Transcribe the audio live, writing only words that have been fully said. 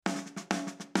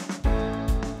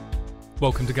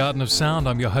Welcome to Garden of Sound.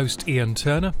 I'm your host, Ian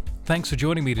Turner. Thanks for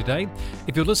joining me today.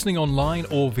 If you're listening online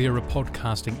or via a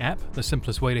podcasting app, the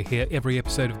simplest way to hear every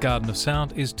episode of Garden of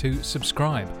Sound is to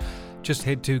subscribe. Just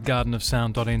head to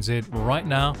gardenofsound.nz right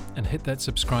now and hit that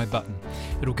subscribe button.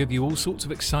 It'll give you all sorts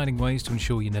of exciting ways to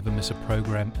ensure you never miss a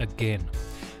program again.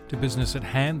 To business at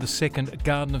hand, the second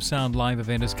Garden of Sound live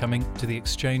event is coming to the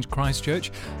Exchange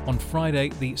Christchurch on Friday,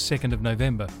 the 2nd of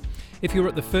November. If you were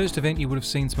at the first event, you would have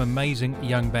seen some amazing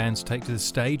young bands take to the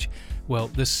stage. Well,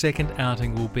 the second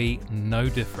outing will be no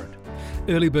different.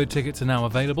 Early bird tickets are now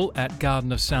available at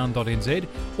gardenofsound.nz,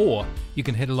 or you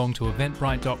can head along to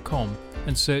eventbrite.com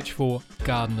and search for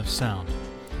Garden of Sound.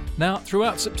 Now,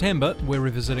 throughout September, we're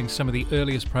revisiting some of the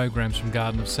earliest programs from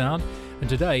Garden of Sound, and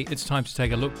today it's time to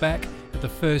take a look back at the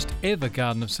first ever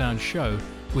Garden of Sound show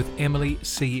with Emily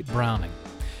C. Browning.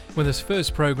 When this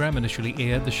first program initially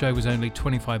aired, the show was only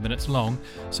 25 minutes long,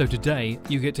 so today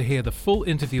you get to hear the full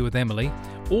interview with Emily,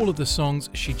 all of the songs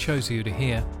she chose you to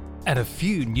hear, and a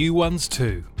few new ones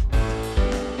too.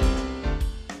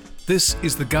 This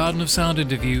is the Garden of Sound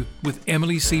interview with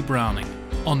Emily C. Browning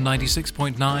on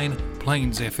 96.9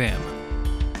 Plains FM.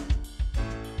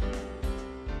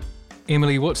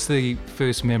 Emily, what's the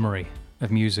first memory of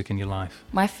music in your life?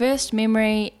 My first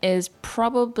memory is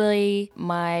probably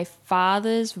my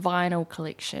father's vinyl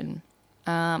collection.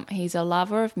 He's a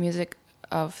lover of music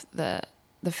of the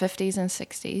 50s and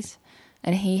 60s,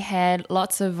 and he had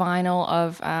lots of vinyl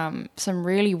of some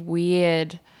really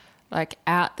weird, like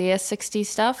out there 60s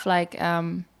stuff. Like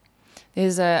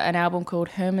there's an album called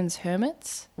Herman's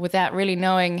Hermits. Without really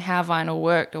knowing how vinyl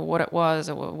worked or what it was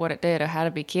or what it did or how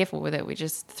to be careful with it, we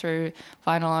just threw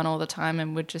vinyl on all the time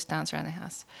and would just dance around the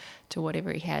house to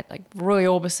whatever he had, like Roy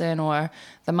Orbison or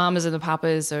the Mamas and the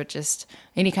Papas or just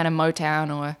any kind of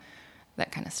Motown or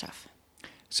that kind of stuff.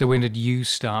 So when did you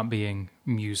start being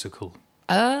musical?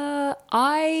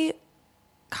 I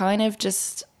kind of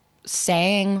just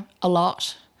sang a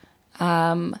lot.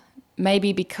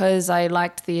 Maybe because I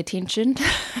liked the attention,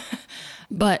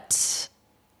 but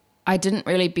I didn't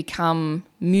really become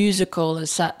musical as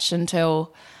such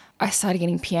until I started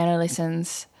getting piano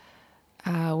lessons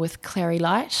with Clary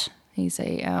Light. He's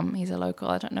a local.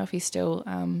 I don't know if he still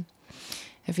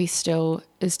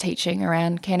is teaching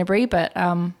around Canterbury, but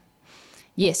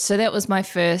yes. So that was my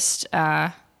first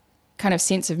kind of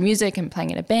sense of music and playing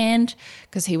in a band,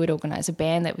 because he would organise a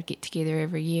band that would get together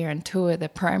every year and tour the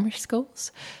primary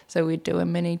schools. So we'd do a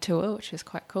mini tour, which was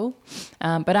quite cool.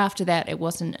 But after that, it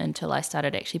wasn't until I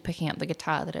started actually picking up the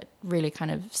guitar that it really kind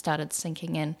of started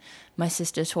sinking in. My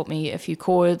sister taught me a few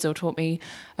chords or taught me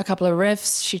a couple of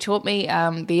riffs. She taught me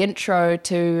the intro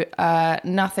to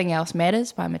Nothing Else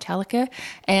Matters by Metallica.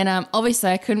 And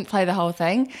obviously I couldn't play the whole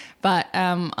thing, but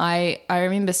I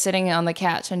remember sitting on the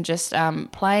couch and just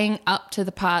playing up to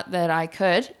the part that I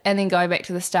could and then going back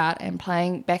to the start and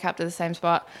playing back up to the same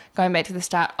spot, going back to the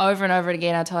start over and over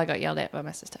again until I got yelled at by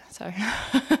my sister. So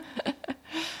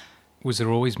Was there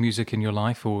always music in your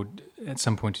life, or at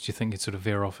some point did you think you'd sort of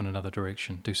veer off in another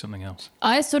direction, do something else?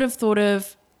 I sort of thought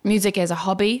of music as a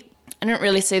hobby. I didn't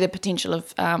really see the potential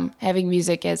of having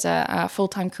music as a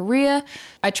full-time career.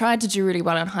 I tried to do really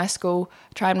well in high school,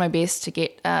 tried my best to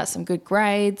get some good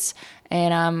grades,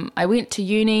 and I went to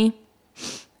uni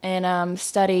and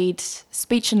studied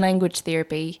speech and language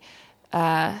therapy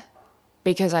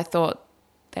because I thought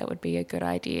that would be a good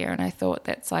idea, and I thought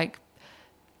that's like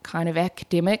kind of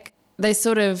academic. They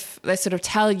sort of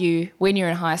tell you when you're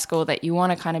in high school that you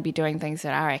want to kind of be doing things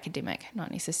that are academic, not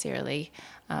necessarily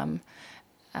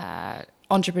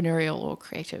entrepreneurial or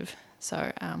creative.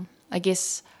 So I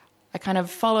guess I kind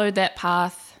of followed that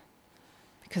path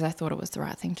because I thought it was the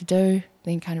right thing to do,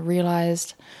 then kind of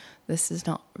realised this is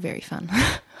not very fun.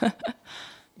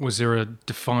 Was there a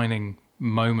defining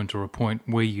moment or a point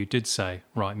where you did say,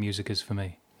 right, music is for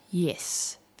me?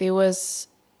 Yes, there was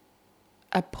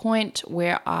a point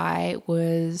where I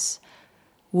was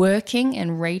working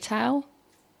in retail,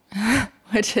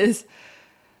 which is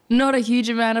not a huge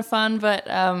amount of fun, but,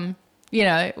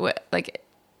 like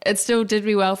it still did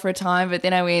me well for a time, but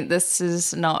then I went, this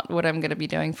is not what I'm going to be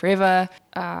doing forever.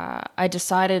 I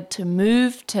decided to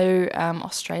move to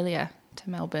Australia, to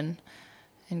Melbourne,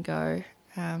 and go,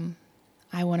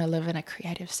 I want to live in a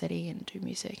creative city and do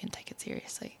music and take it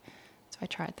seriously. So I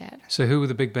tried that. So who were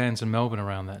the big bands in Melbourne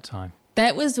around that time?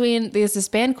 That was when there's this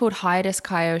band called Hiatus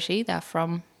Coyote. They're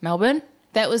from Melbourne.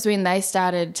 That was when they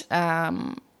started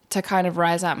to kind of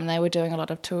rise up, and they were doing a lot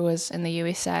of tours in the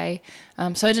USA.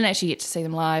 So I didn't actually get to see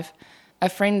them live. A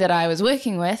friend that I was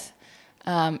working with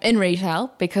in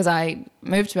retail, because I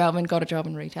moved to Melbourne, got a job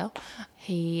in retail,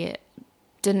 he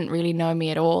didn't really know me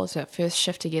at all. It was our first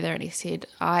shift together, and he said,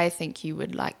 I think you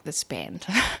would like this band.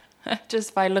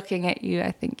 Just by looking at you,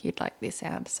 I think you'd like their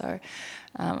sound. So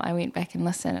I went back and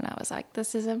listened, and I was like,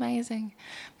 this is amazing.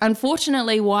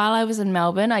 Unfortunately, while I was in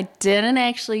Melbourne, I didn't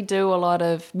actually do a lot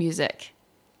of music.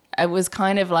 It was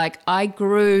kind of like I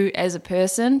grew as a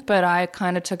person, but I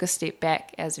kind of took a step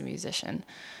back as a musician.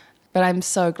 But I'm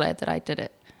so glad that I did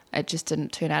it. It just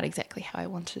didn't turn out exactly how I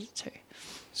wanted it to.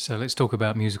 So let's talk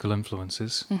about musical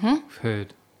influences. Mm-hmm. We've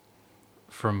heard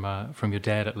from your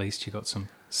dad, at least, you got some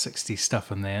 60s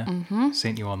stuff in there,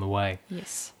 sent you on the way.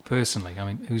 Yes. Personally, I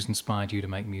mean, who's inspired you to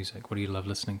make music? What do you love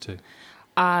listening to?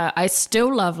 I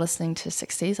still love listening to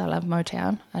 60s. I love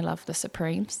Motown. I love the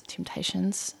Supremes, the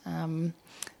Temptations,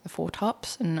 the Four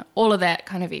Tops, and all of that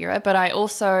kind of era. But I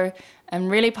also am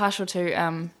really partial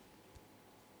to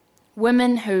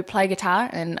women who play guitar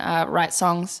and write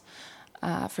songs.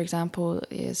 For example,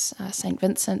 there's St.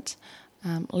 Vincent,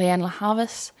 Leanne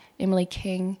LaHarvis, Emily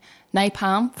King,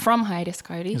 Napalm from Hiatus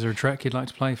Coyote. Is there a track you'd like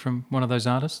to play from one of those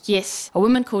artists? Yes, a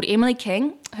woman called Emily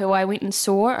King, who I went and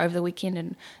saw over the weekend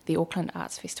in the Auckland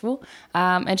Arts Festival.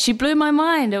 And she blew my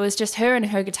mind. It was just her and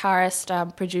her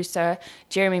guitarist, producer,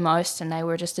 Jeremy Most, and they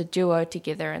were just a duo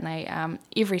together, and they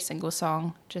every single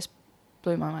song just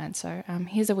blew my mind. So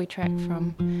here's a wee track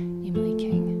from Emily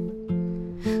King.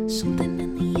 Something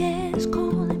in the air is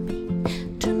calling me.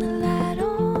 Turn the light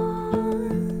on.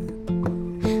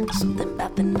 Something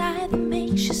about the night that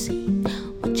makes you see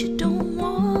what you don't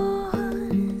want.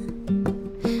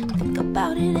 Think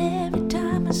about it every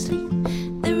time I sleep.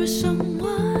 There is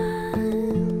someone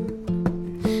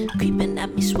creeping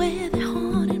at me, swear they're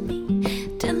haunting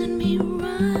me, telling me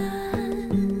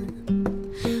run.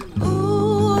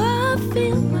 Oh, I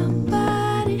feel my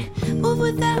body move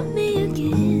without me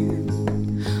again.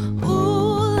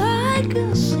 Oh, like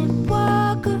a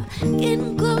sleepwalker,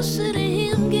 getting closer to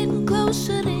him, getting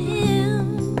closer to him.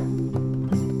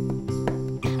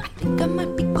 I think I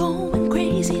might be going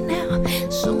crazy now.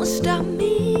 Someone stop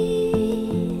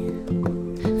me.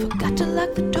 Forgot to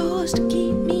lock the doors to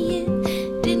keep me in.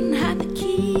 Didn't have the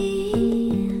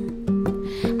key.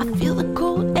 I feel the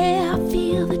cold air, I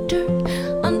feel the dirt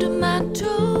under my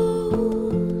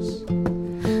toes.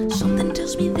 Something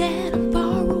tells me that I'm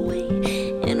far away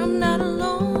and I'm not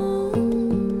alone.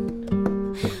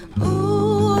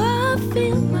 Oh, I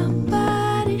feel my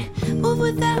body move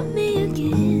without me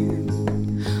again.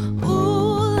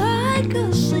 Oh, like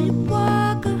a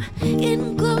sleepwalker,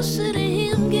 getting closer to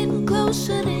him, getting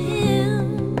closer to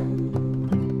him.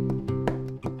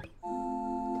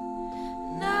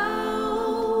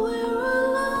 Now we're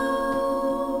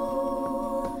alone.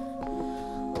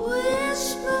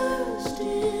 Whispers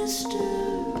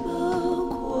disturb a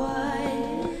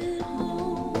quiet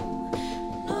home.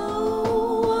 No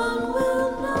one will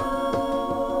know.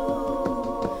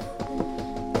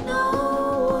 No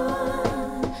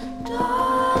one,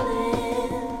 darling,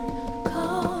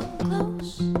 come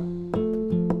close.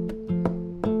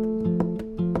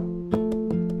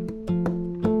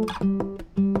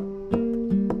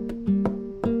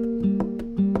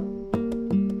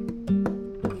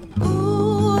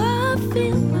 Ooh, I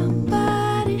feel my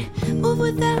body move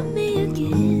without me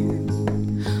again.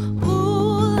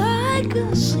 Ooh, like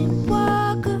a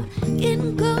sleepwalker,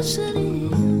 getting closer to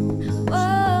him.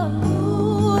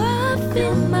 Oh, I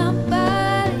feel my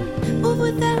body move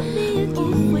without me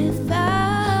again.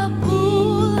 Without me,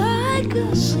 ooh, like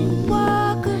a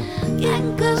sleepwalker,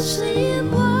 getting closer to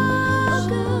him. Ooh,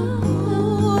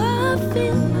 I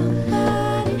feel my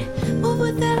body move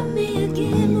without me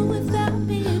again, move without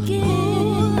me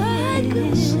again. Ooh, like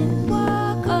a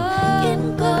sleepwalker,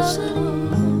 getting closer to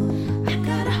him. I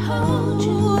gotta hold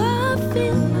you. I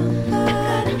feel my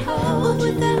body move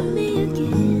without me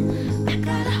again. I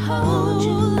gotta hold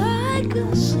you like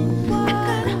a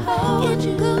sleepwalker,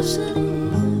 getting closer to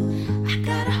him. I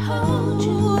gotta hold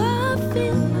you. I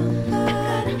feel my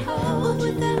body move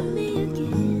without me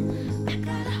again. I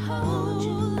gotta hold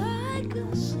you like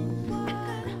a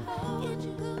sleepwalker,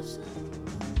 getting closer.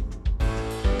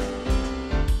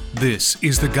 This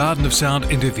is the Garden of Sound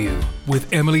interview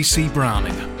with Emily C.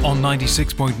 Browning on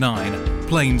 96.9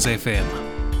 Plains FM.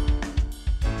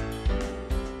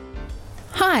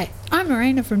 Hi, I'm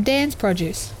Marina from Dan's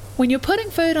Produce. When you're putting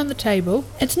food on the table,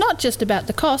 it's not just about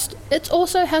the cost, it's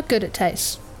also how good it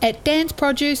tastes. At Dan's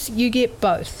Produce, you get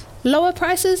both. Lower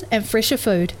prices and fresher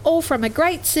food, all from a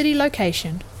great city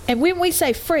location. And when we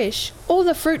say fresh, all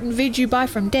the fruit and veg you buy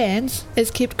from Dan's is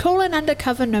kept cool and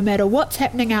undercover no matter what's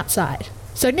happening outside.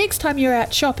 So next time you're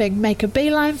out shopping, make a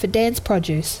beeline for Dan's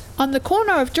Produce, on the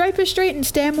corner of Draper Street and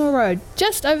Stanmore Road,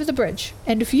 just over the bridge.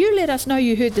 And if you let us know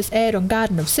you heard this ad on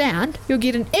Garden of Sound, you'll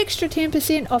get an extra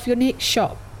 10% off your next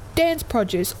shop. Dan's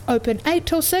Produce, open 8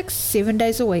 till 6, 7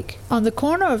 days a week, on the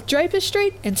corner of Draper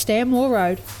Street and Stanmore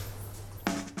Road.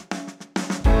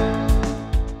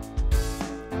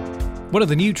 One of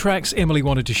the new tracks Emily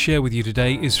wanted to share with you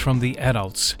today is from The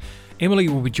Adults. Emily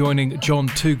will be joining John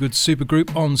Toogood's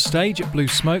supergroup on stage at Blue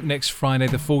Smoke next Friday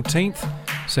the 14th,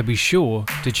 so be sure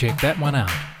to check that one out.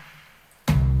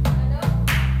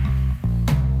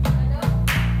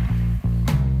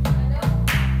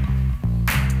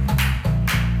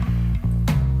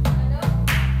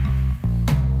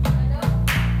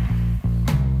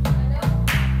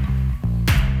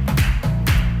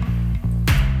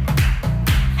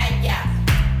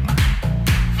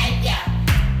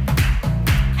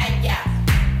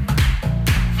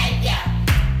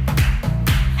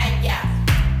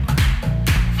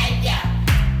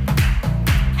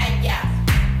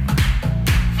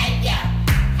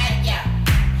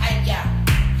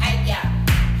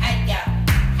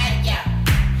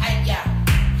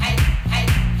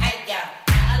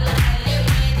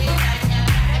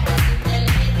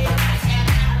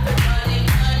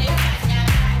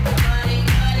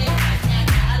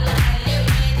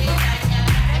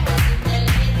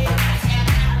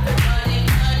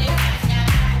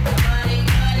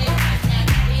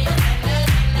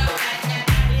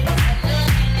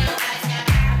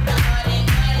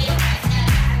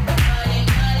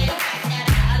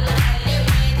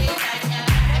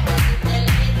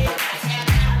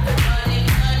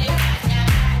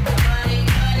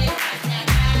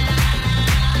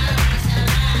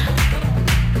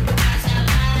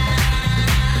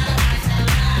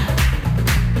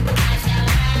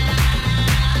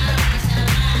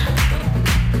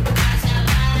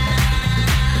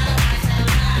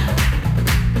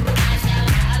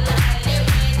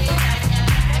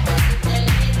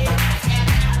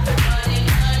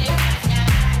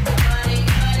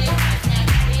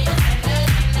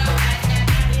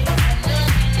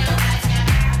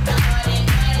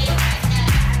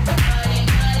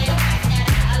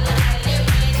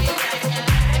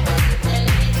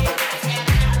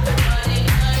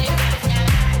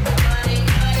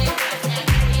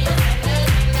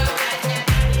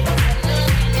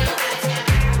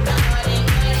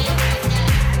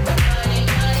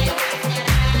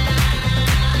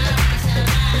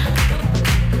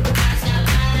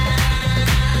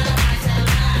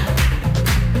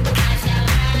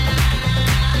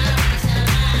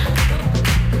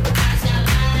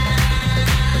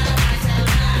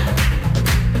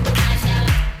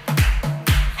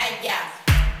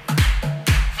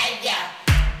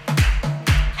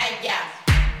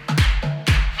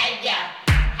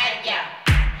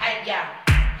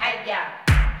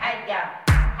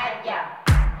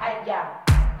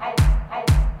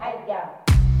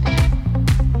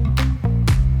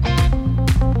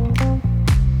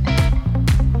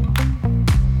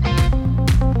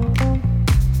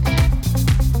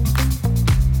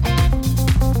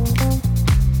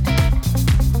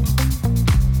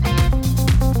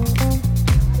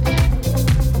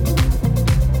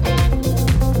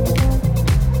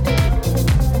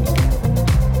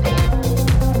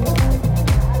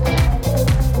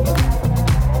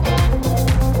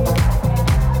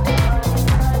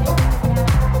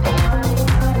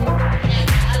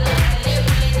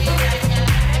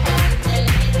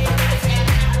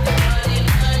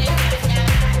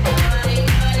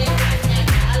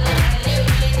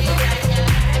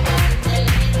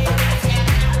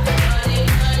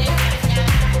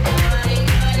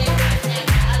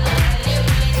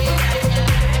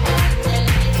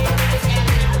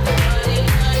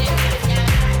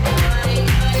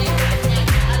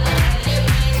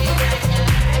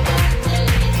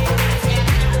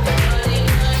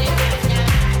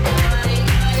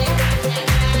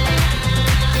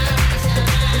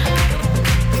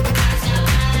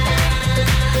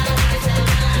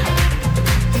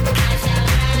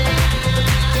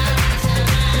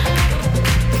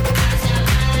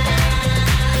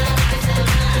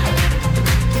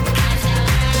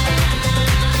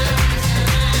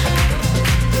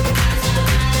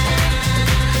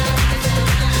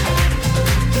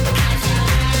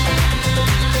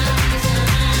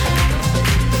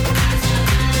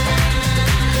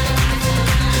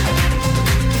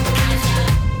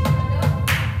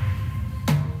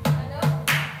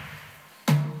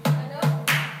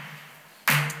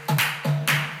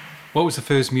 What was the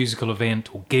first musical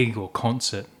event or gig or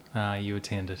concert you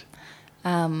attended?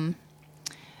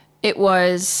 It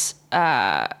was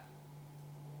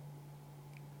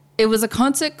it was a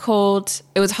concert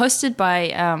it was hosted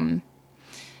by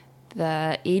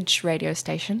the Edge radio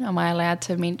station. Am I allowed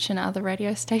to mention other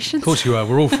radio stations? Of course you are.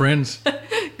 We're all friends.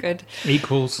 Good.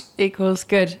 Equals.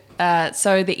 Good.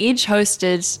 So the Edge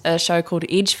hosted a show called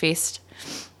Edge Fest.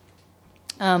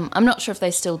 I'm not sure if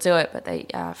they still do it, but they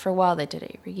for a while they did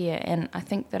it every year. And I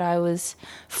think that I was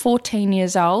 14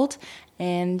 years old.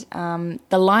 And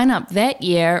the lineup that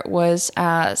year was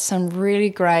some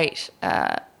really great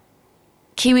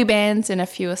Kiwi bands and a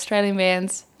few Australian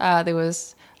bands. There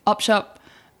was Opshop,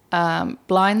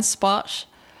 Blind Spot,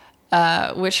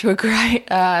 which were great,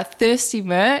 Thirsty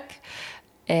Merc,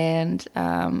 and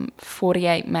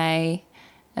 48 May,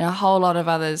 and a whole lot of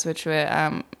others, which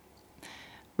were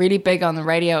really big on the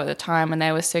radio at the time, and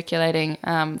they were circulating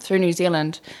through New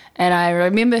Zealand. And I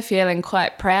remember feeling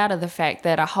quite proud of the fact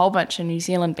that a whole bunch of New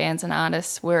Zealand bands and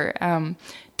artists were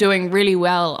doing really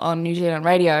well on New Zealand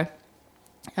radio,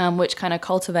 which kind of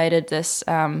cultivated this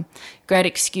great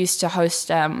excuse to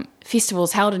host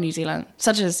festivals held in New Zealand,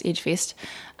 such as Edgefest.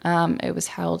 It was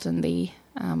held in the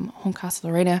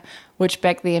Horncastle Arena, which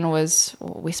back then was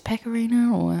Westpac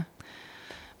Arena or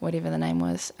whatever the name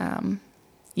was.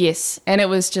 Yes, and it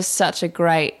was just such a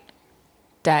great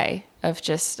day of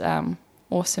just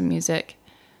awesome music.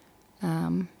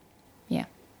 Yeah.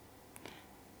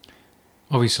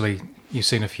 Obviously, you've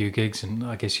seen a few gigs, and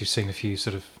I guess you've seen a few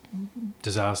sort of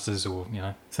disasters or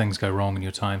things go wrong in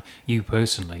your time. You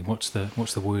personally, what's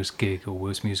the worst gig or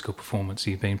worst musical performance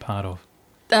you've been part of?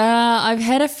 I've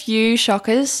had a few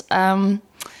shockers,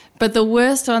 but the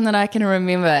worst one that I can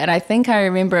remember, and I think I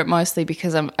remember it mostly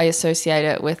because I associate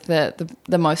it with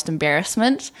the most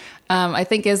embarrassment. I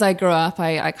think as I grew up,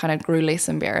 I kind of grew less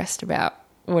embarrassed about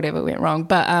whatever went wrong.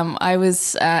 But I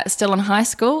was still in high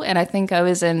school, and I think I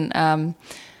was in something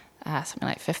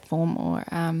like fifth form or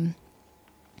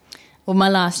my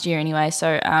last year anyway.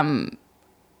 So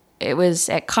it was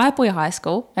at Kaipoi High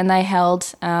School, and they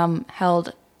held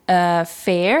a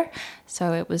fair.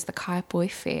 So it was the Kaipoi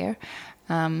Fair.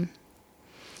 And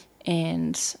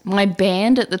my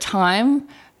band at the time,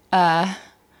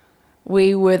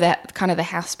 we were that kind of the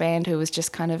house band who was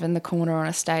just kind of in the corner on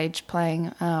a stage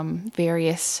playing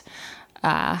various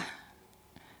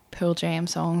Pearl Jam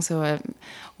songs or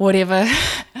whatever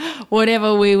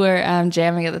we were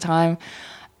jamming at the time.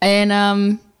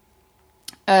 And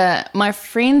my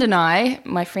friend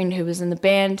who was in the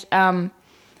band,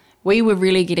 we were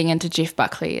really getting into Jeff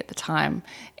Buckley at the time.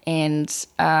 And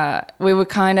we were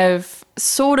kind of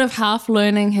sort of half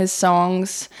learning his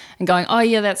songs and going, oh,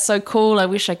 yeah, that's so cool. I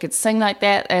wish I could sing like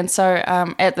that. And so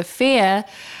at the fair,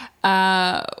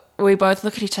 we both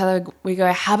look at each other. We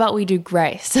go, how about we do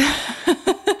Grace?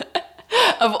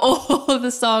 Of all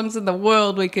the songs in the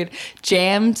world we could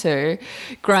jam to,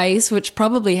 Grace, which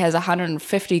probably has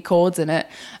 150 chords in it.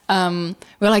 We're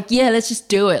like, yeah, let's just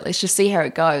do it. Let's just see how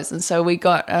it goes. And so we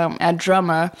got our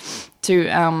drummer to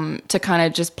kind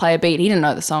of just play a beat. He didn't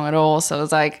know the song at all, so it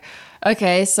was like,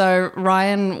 okay. So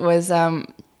Ryan was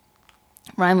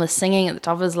singing at the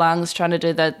top of his lungs, trying to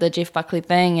do the Jeff Buckley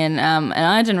thing, and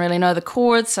I didn't really know the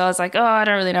chords, so I was like, oh, I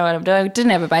don't really know what I'm doing.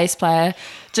 Didn't have a bass player,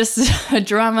 just a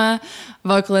drummer,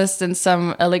 vocalist, and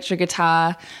some electric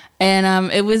guitar.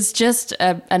 And it was just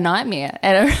a nightmare,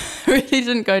 and it really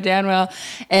didn't go down well.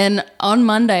 And on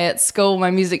Monday at school, my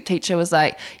music teacher was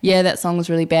like, yeah, that song was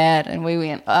really bad. And we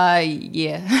went,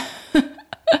 yeah.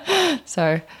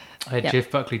 So. Had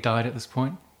Jeff Buckley died at this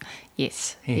point?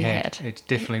 Yes, he had. It's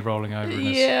definitely rolling over in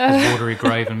his Yeah. watery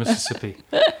grave in Mississippi.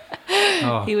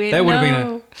 Oh, He went, that would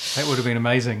 "No." have been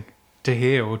amazing to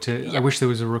hear, or to. I wish there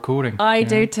was a recording. I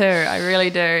do too. I really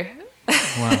do.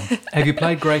 Wow. Have you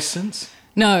played Grace since?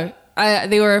 No,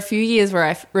 there were a few years where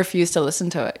I refused to listen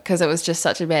to it because it was just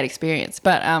such a bad experience.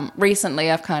 But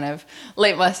recently I've kind of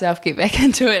let myself get back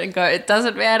into it and go, it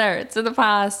doesn't matter. It's in the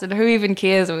past, and who even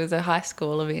cares? It was a high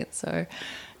school event. So,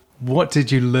 what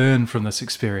did you learn from this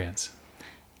experience?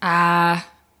 I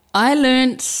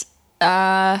learnt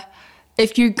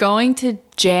if you're going to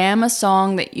jam a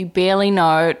song that you barely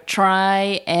know,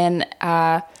 try and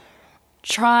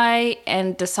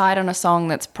decide on a song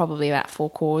that's probably about 4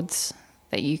 chords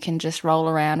that you can just roll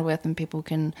around with, and people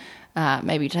can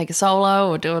maybe take a solo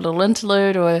or do a little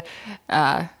interlude or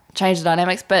change the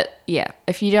dynamics. But yeah,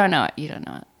 if you don't know it, you don't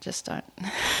know it. Just don't.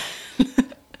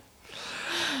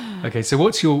 Okay, so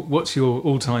what's your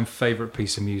all-time favourite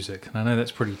piece of music? And I know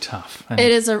that's pretty tough.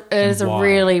 It is a why?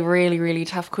 really, really, really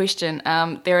tough question.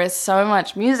 There is so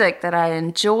much music that I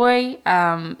enjoy,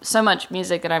 so much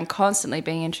music that I'm constantly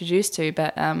being introduced to.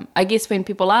 But I guess when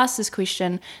people ask this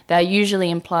question, they're usually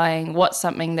implying what's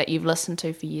something that you've listened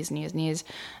to for years and years and years.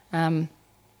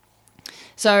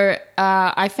 So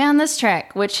I found this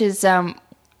track, which is, it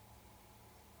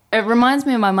reminds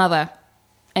me of my mother,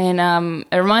 and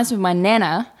it reminds me of my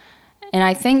nana, and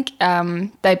I think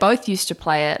they both used to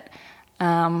play it.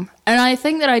 And I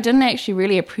think that I didn't actually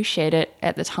really appreciate it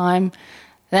at the time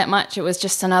that much. It was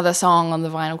just another song on the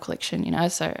vinyl collection, you know.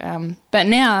 So, but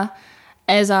now,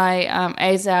 as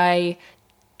I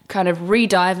kind of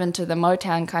re-dive into the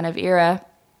Motown kind of era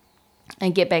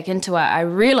and get back into it, I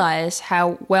realize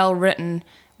how well written,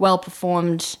 well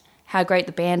performed, how great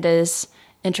the band is.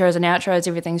 Intros and outros,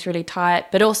 everything's really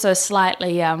tight, but also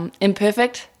slightly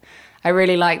imperfect. I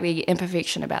really like the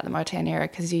imperfection about the Motown era,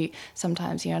 because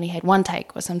sometimes you only had one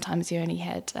take, or sometimes you only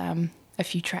had a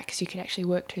few tracks you could actually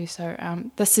work to. So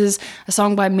this is a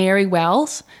song by Mary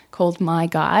Wells called My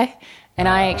Guy, and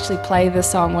I actually play this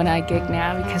song when I gig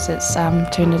now because it's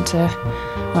turned into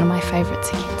one of my favourites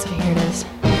again. So here it is.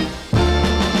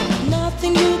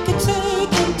 Nothing you can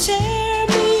take can tear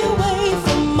me away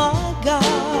from my guy.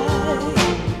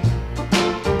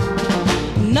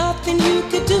 Nothing you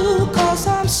could do, 'cause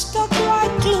I'm stuck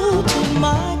right glued to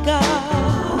my guy.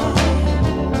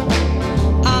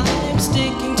 I'm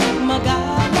sticking to my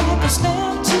guy like a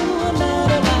stamp to a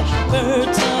letter, like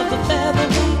birds of a feather.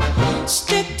 We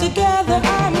stick together.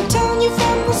 I'm telling you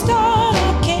from the start,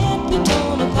 I can't be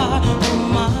torn apart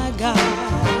from my guy.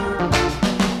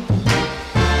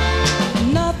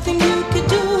 Nothing you could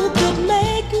do could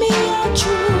make me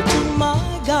untrue to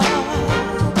my God.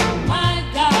 My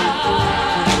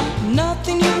God.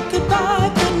 Nothing you could buy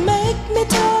could make me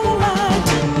tell a lie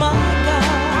to my God.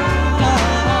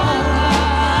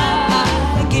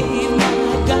 I gave my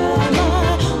God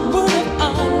my word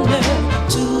of honor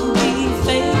to be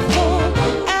faithful,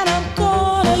 and I'm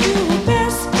gonna, you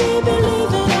best be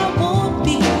believing I won't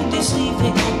be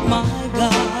deceiving my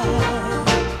God.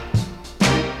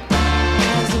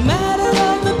 As a matter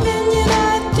of opinion, I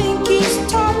think he's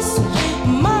tops.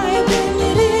 My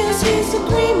opinion is he's the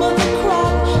cream of the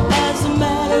crop. As a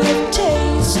matter of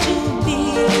taste, to be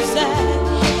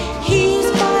exact, he's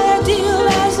my ideal.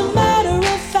 As a matter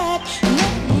of fact, no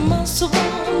muscle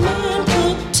bound man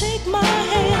could take my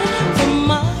hand from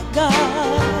my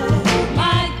God.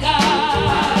 My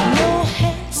God. No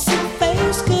handsome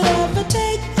face could ever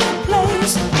take the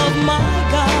place of my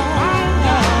God.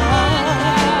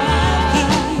 He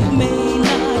may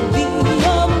not be a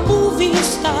movie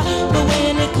star, but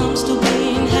when it comes to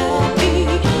being happy,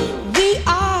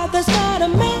 there's not a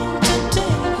man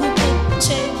today who can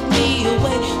take me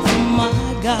away from my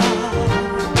God.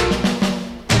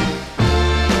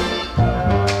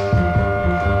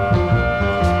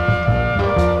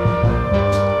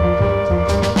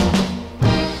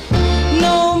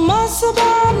 No muscle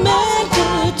bound man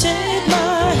could take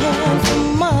my hand from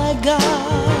my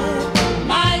God.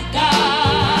 My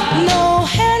God. No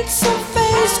handsome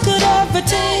face could ever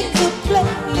take the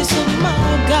place of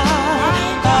my God.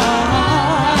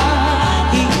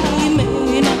 He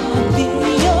may not be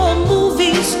a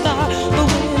movie star, but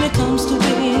when it comes to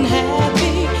being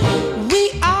happy,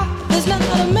 there's not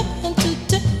a man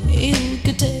today who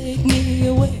could take me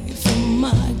away from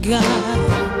my God.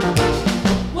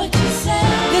 What you say?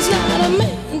 There's not a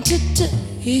man today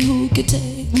who could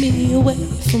take me away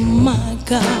from my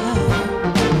God.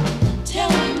 Tell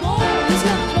me more. There's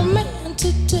not a man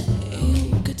today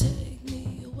who could take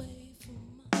me away from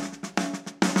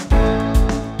my.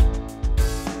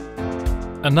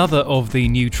 Another of the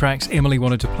new tracks Emily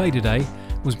wanted to play today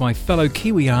was my fellow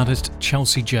Kiwi artist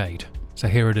Chelsea Jade. So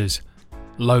here it is,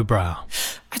 Lowbrow.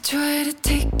 I try to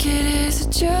take it as a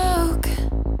joke,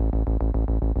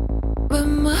 but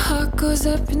my heart goes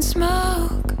up in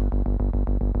smoke.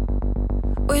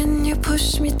 When you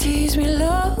push me, tease me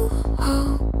low,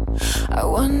 I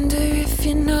wonder if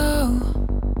you know.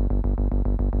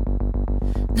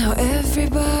 Now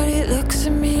everybody looks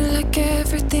at me like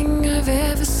everything I've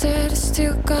ever said has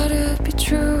still gotta be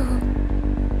true.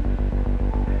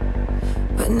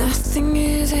 But nothing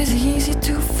is as easy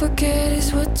to forget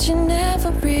as what you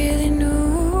never really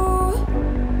knew.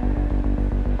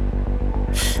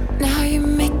 Now you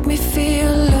make me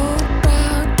feel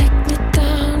lowbrow, take me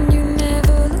down, you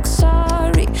never look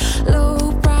sorry.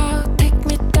 Lowbrow, take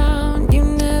me down, you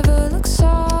never look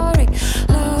sorry.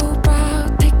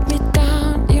 Lowbrow, take me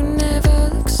down, you never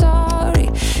look sorry.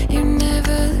 You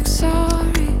never look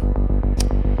sorry.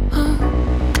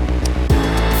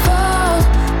 Fall,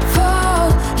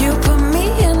 you put me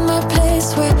in my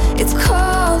place where it's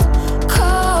cold,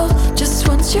 just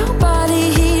wants your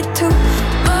body heat to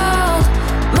mold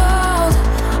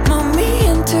me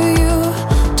into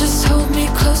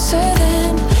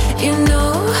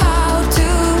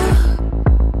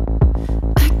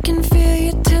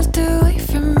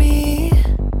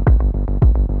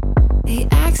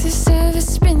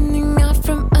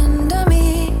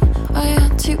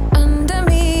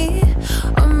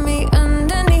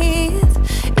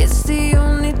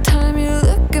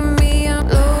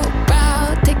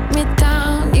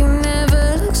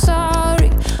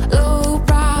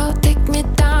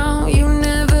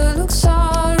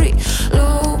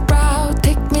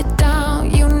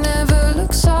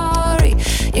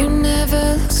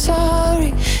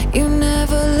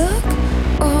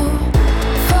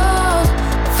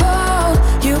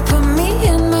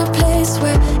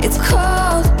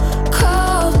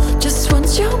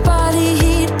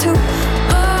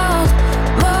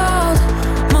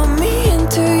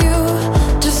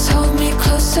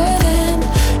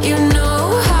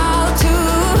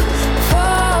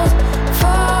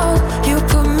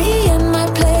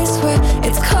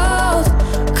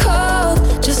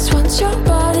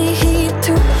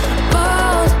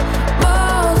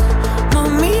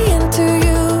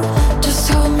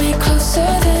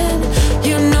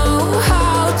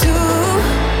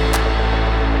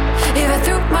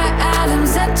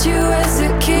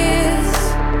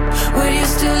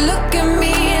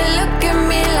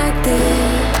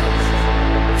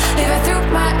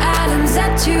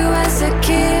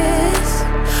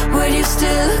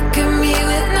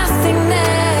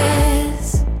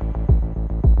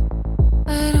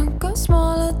go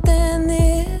smaller than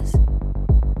this.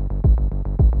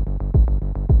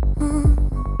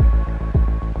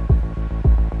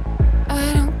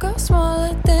 I don't go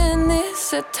smaller than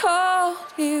this. I told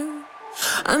you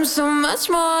I'm so much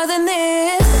more than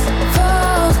this.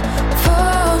 Fall,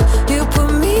 fall, you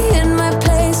put me in my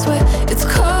place where it's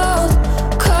cold,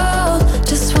 cold.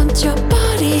 Just want your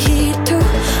body heat to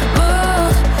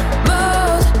mold,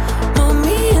 mold, mold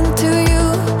me into you.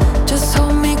 Just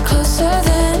hold me closer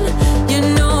than you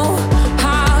know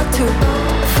how to.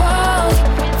 Fall,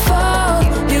 fall,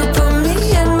 you put me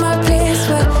in my place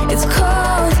where it's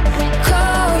cold,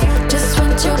 cold. Just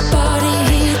want your body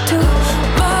heat to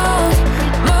mold,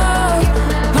 mold,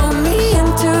 mold me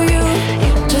into you.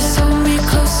 Just hold me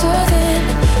closer than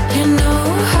you know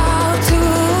how to.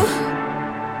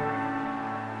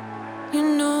 You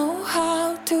know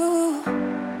how to.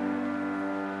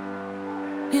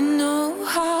 You know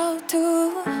how to.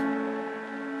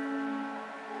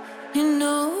 You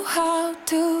know how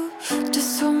to.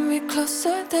 Just hold me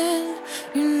closer than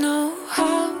you know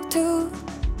how to.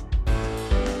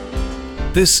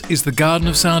 This is the Garden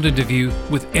of Sound interview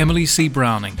with Emily C.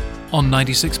 Browning on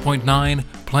 96.9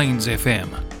 Plains FM.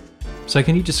 So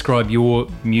can you describe your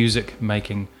music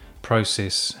making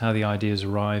process, how the ideas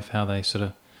arrive, how they sort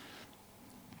of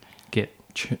get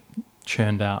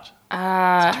churned out?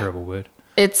 It's a terrible word.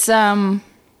 It's a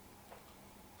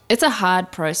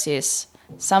hard process.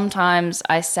 Sometimes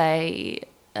I say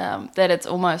that it's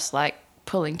almost like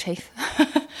pulling teeth.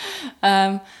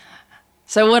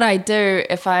 So what I do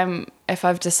if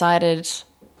I've decided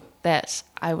that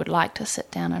I would like to sit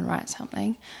down and write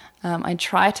something, I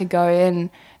try to go in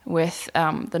with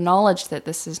the knowledge that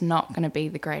this is not going to be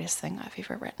the greatest thing I've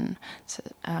ever written. So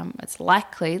it's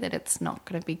likely that it's not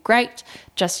going to be great.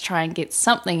 Just try and get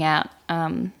something out,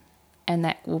 and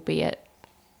that will be it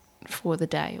for the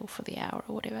day or for the hour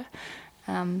or whatever.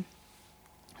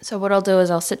 So what I'll do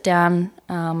is I'll sit down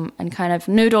and kind of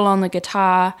noodle on the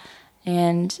guitar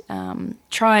and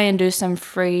try and do some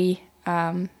free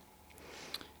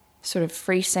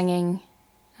singing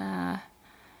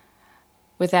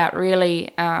without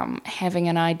really having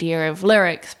an idea of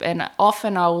lyrics. And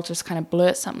often I will just kind of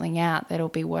blurt something out that'll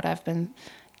be what I've been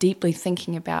deeply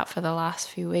thinking about for the last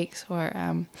few weeks, or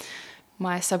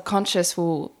my subconscious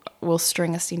will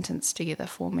string a sentence together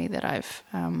for me that I've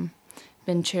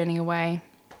been churning away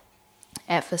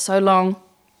at for so long.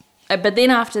 But then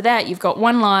after that, you've got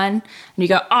one line and you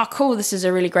go, oh, cool, this is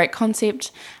a really great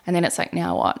concept. And then it's like,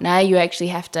 now what? Now you actually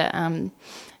have to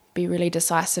be really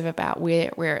decisive about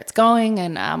where it's going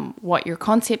and what your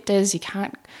concept is. You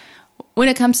can't, when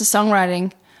it comes to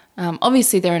songwriting,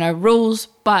 obviously there are no rules,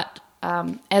 but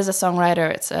as a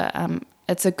songwriter,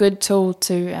 it's a good tool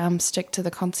to stick to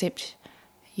the concept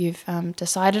you've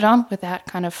decided on without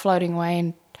kind of floating away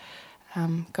and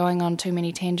going on too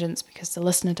many tangents, because the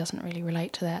listener doesn't really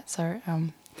relate to that. So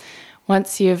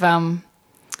once you've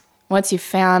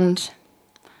found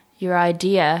your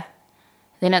idea,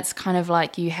 then it's kind of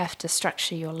like you have to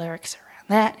structure your lyrics around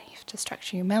that. You have to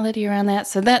structure your melody around that.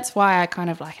 So that's why I kind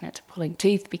of liken it to pulling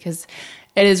teeth, because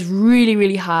it is really,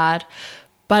 really hard.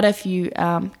 But if you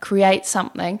create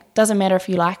something, doesn't matter if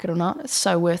you like it or not, it's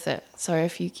so worth it. So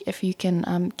if you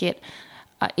can get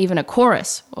even a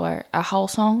chorus or a whole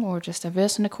song or just a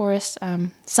verse and a chorus,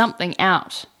 something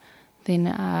out,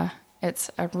 then it's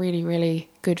a really, really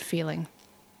good feeling.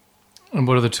 And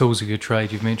what are the tools of your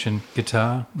trade? You've mentioned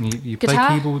guitar. You play Guitar?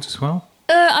 keyboards as well?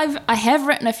 I have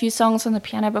written a few songs on the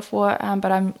piano before,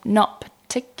 but I'm not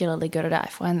particularly good at it. I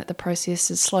find that the process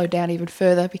has slowed down even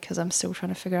further because I'm still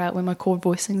trying to figure out where my chord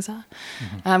voicings are.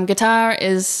 Mm-hmm. Guitar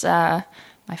is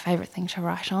my favourite thing to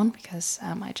write on because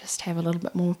I just have a little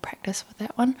bit more practice with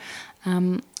that one.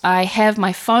 I have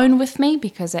my phone with me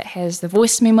because it has the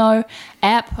voice memo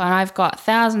app, and I've got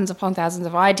thousands upon thousands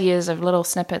of ideas of little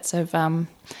snippets of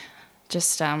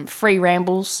just free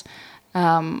rambles,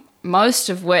 most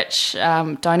of which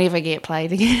don't ever get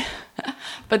played again,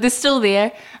 but they're still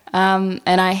there. And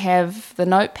I have the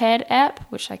Notepad app,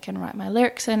 which I can write my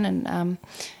lyrics in, and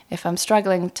if I'm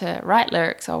struggling to write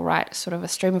lyrics, I'll write sort of a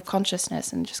stream of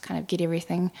consciousness and just kind of get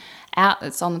everything out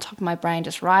that's on the top of my brain,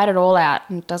 just write it all out.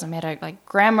 And it doesn't matter like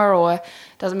grammar, or it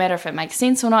doesn't matter if it makes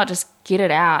sense or not, just get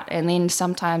it out. And then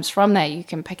sometimes from that you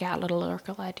can pick out little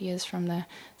lyrical ideas from the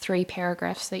 3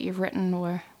 paragraphs that you've written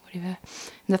or whatever.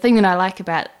 And the thing that I like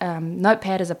about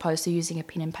Notepad, as opposed to using a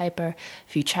pen and paper,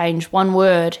 if you change one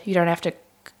word, you don't have to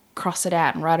cross it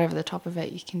out and write over the top of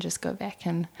it. You can just go back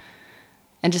and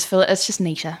just feel it. It's just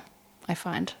neater, I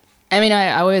find. I mean,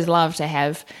 I always love to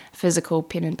have physical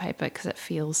pen and paper because it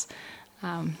feels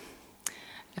natural.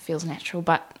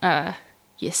 But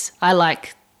yes, I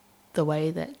like the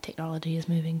way that technology is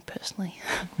moving personally.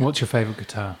 What's your favourite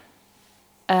guitar?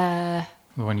 The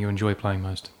one you enjoy playing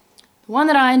most? The one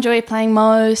that I enjoy playing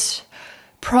most,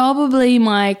 probably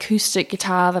my acoustic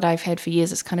guitar that I've had for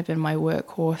years. It's kind of been my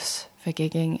workhorse for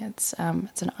gigging. It's an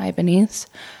Ibanez.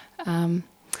 And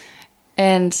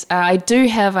I do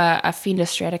have a Fender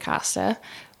Stratocaster,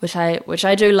 which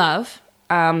I do love.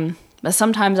 But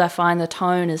sometimes I find the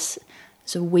tone is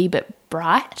a wee bit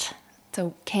bright.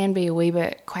 So can be a wee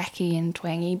bit quacky and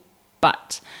twangy,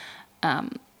 but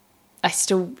I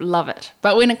still love it.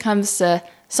 But when it comes to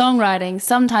songwriting,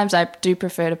 sometimes I do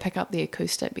prefer to pick up the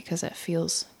acoustic because it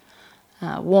feels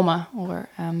warmer or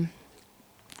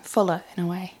fuller in a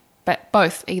way. But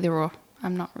both, either or.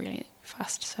 I'm not really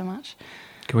fussed so much.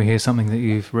 Can we hear something that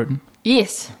you've written?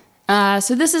 Yes.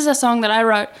 So this is a song that I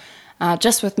wrote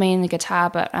just with me and the guitar,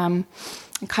 but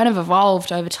it kind of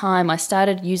evolved over time. I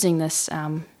started using this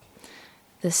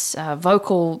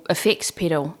vocal effects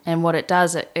pedal, and what it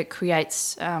does, it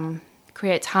creates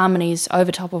harmonies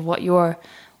over top of what your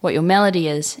melody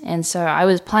is. And so I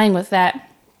was playing with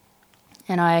that,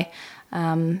 and I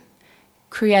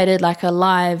created like a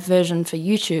live version for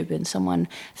YouTube, and someone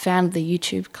found the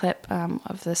YouTube clip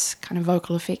of this kind of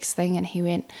vocal effects thing, and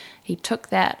he took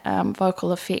that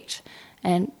vocal effect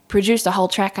and produced a whole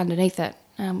track underneath it,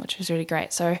 which was really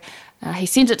great. So he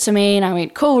sent it to me, and I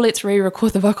went, cool, let's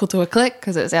re-record the vocal to a click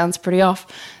because it sounds pretty off.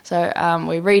 So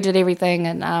we redid everything,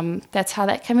 and that's how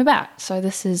that came about. So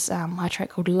this is my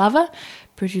track called Lover,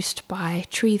 produced by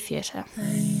Tree Theatre.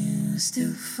 I used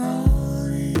to fall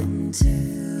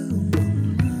into my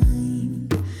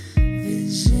mind,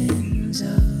 visions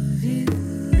of you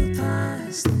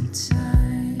past the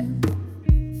time.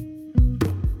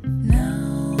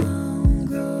 Now I'm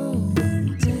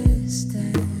growing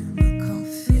distant, my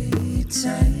coffee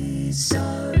tastes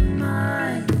so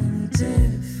my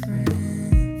indifference.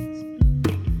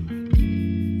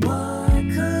 What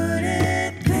could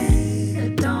it be? I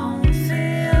don't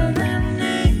feel the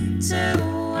need to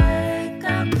wake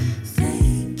up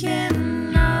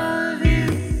thinking of you.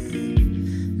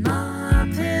 My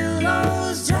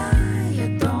pillow's dry, I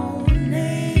don't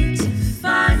need to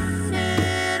fight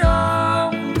it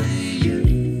all with you.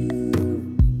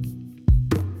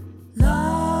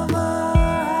 Lover,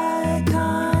 I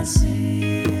can't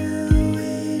see you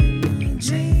in my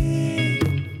dreams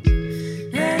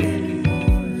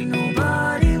anymore.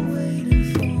 Nobody waiting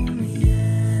for me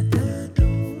at the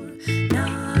door.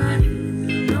 Not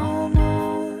you no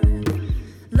more.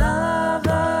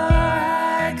 Lover,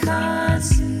 I can't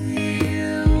see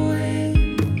you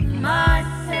in my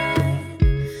head.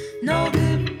 No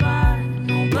goodbye,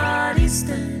 nobody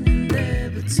standing there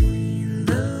between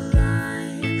the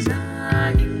lines.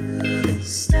 Not you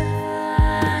this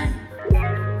time.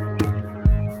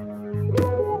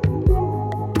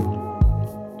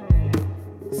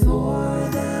 For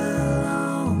the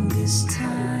longest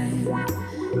time,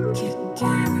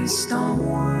 kicking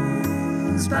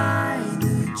stones by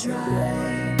the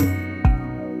drive,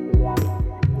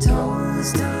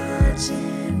 toes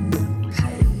touching the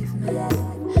pavement,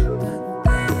 but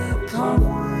the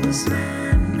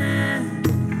postman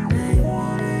never made it.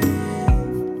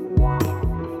 What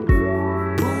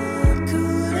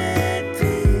could it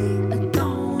be? I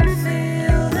don't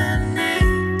feel the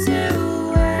need to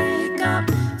wake up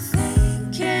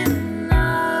thinking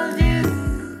of you.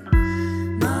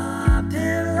 My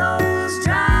pillow's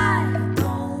dry, I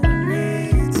don't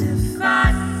need to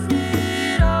fight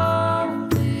it all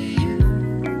with you.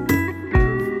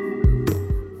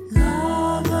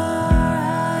 Lover,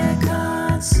 I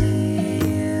can't see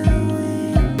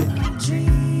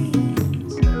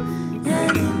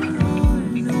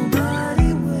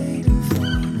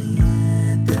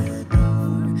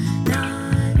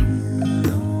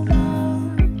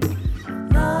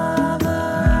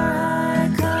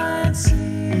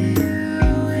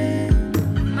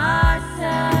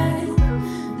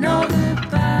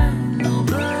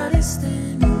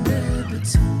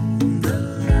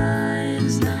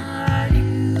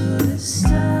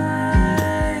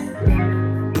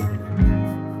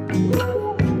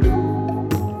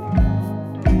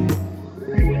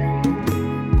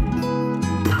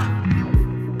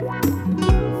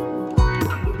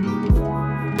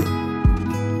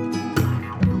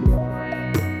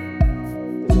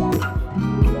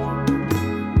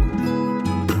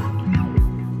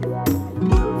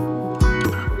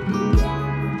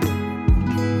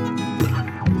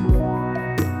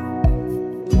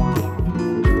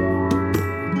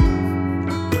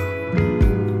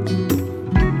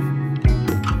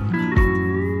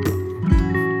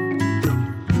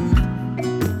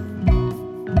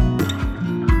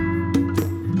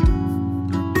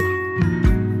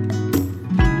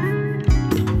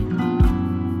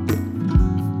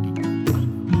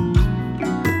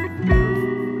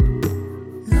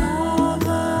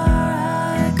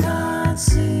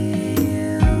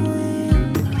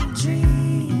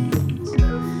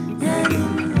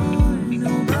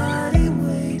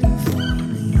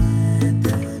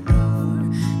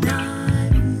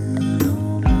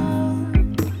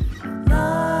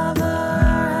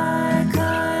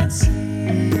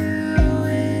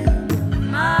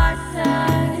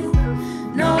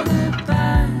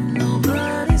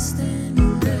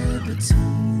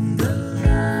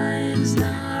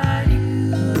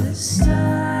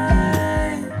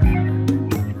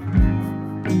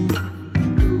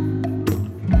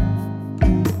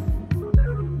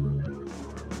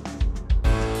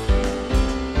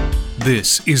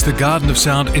This is the Garden of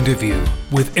Sound interview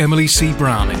with Emily C.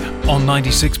 Browning on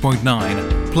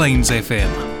 96.9 Plains FM.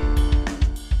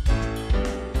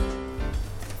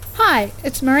 Hi,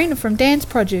 it's Marina from Dan's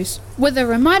Produce with a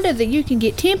reminder that you can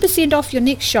get 10% off your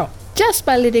next shop just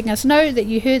by letting us know that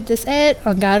you heard this ad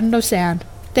on Garden of Sound.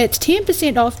 That's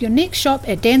 10% off your next shop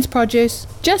at Dan's Produce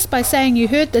just by saying you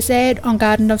heard this ad on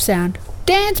Garden of Sound.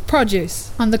 Dan's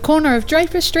Produce on the corner of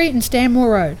Draper Street and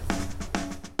Stanmore Road.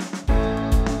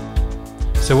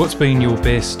 So what's been your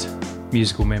best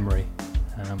musical memory?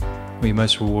 Or your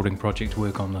most rewarding project to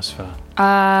work on thus far?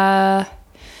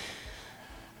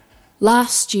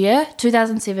 Last year,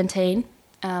 2017,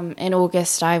 in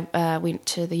August, I went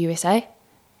to the USA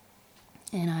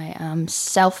and I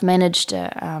self-managed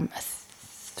a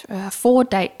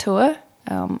 4-date tour,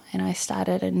 and I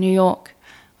started in New York,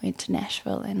 went to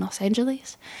Nashville and Los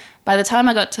Angeles. By the time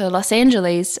I got to Los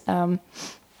Angeles,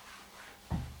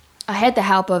 I had the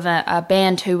help of a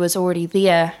band who was already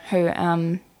there, who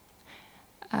an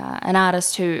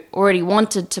artist who already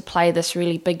wanted to play this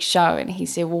really big show, and he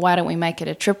said, well, why don't we make it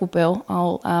a triple bill?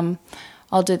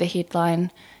 I'll do the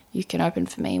headline, you can open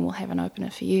for me, and we'll have an opener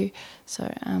for you. So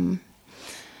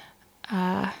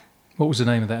What was the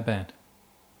name of that band?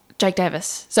 Jake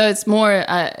Davis. So it's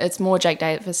more Jake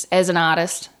Davis as an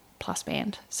artist plus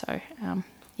band. So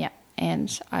yeah,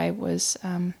 and I was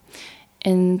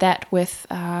in that with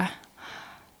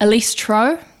Elise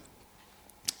Tro.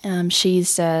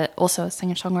 She's also a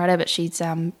singer-songwriter, but she's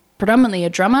predominantly a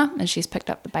drummer, and she's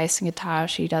picked up the bass and guitar.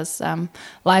 She does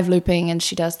live looping, and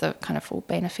she does the kind of full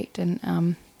band effect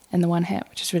in the one hat,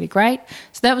 which is really great.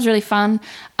 So that was really fun.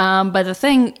 But the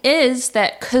thing is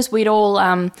that because we'd all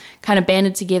kind of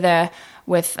banded together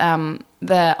with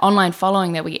the online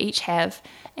following that we each have,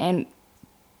 and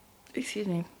excuse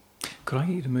me. Could I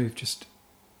get you to move just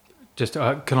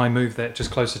can I move that just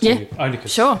closer to you? Only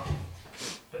 'cause Sure.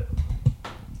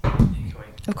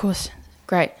 Of course.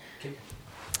 Great.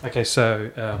 Okay,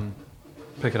 so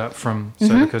pick it up from,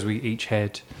 because we each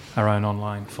had our own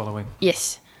online following.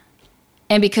 Yes.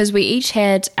 And because we each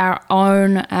had our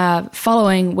own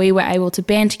following, we were able to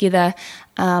band together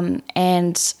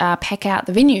and pack out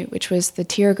the venue, which was the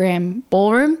Teragram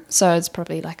Ballroom. So it's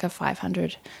probably like a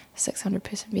 500, 600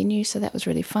 person venue. So that was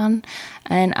really fun.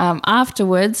 And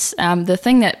afterwards, the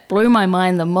thing that blew my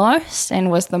mind the most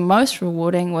and was the most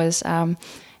rewarding was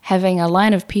having a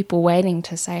line of people waiting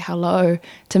to say hello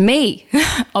to me,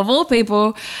 of all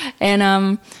people.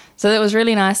 And so that was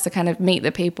really nice to kind of meet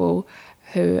the people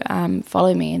who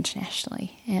follow me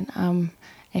internationally and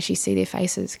actually see their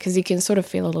faces, because you can sort of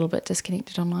feel a little bit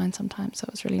disconnected online sometimes. So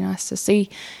it was really nice to see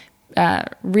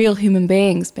real human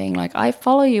beings being like, I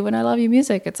follow you and I love your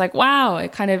music. It's like, wow,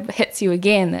 it kind of hits you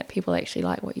again that people actually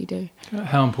like what you do.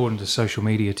 How important is social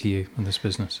media to you in this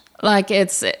business? Like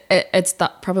it's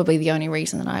probably the only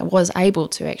reason that I was able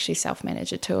to actually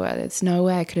self-manage a tour. There's no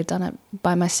way I could have done it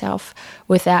by myself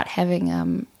without having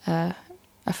a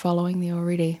following there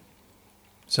already.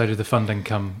 So did the funding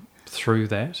come through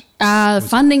that? The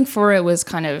funding for it was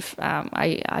kind of,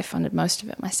 I funded most of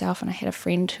it myself, and I had a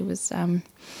friend who was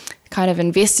kind of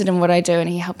invested in what I do, and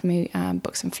he helped me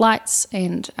book some flights,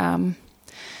 and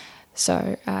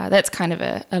so that's kind of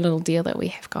a little deal that we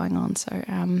have going on.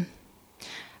 So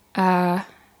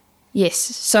yes,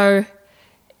 so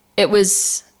it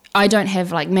was, I don't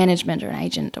have like management or an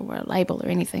agent or a label or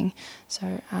anything,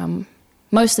 so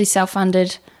mostly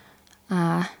self-funded,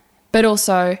 but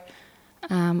also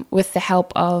with the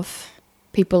help of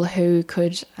people who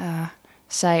could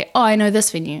say, oh, I know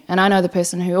this venue, and I know the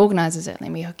person who organises it,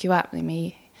 let me hook you up, let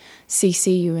me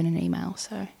CC you in an email.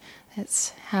 So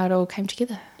that's how it all came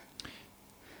together.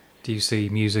 Do you see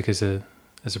music as a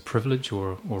privilege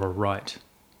or a right?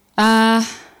 A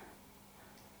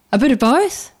bit of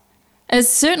both. It's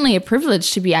certainly a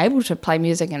privilege to be able to play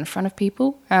music in front of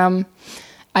people.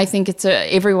 I think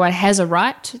everyone has a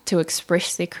right to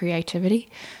express their creativity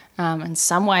in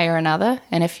some way or another.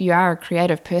 And if you are a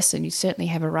creative person, you certainly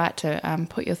have a right to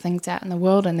put your things out in the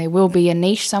world, and there will be a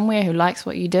niche somewhere who likes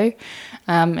what you do.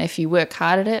 If you work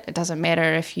hard at it, it doesn't matter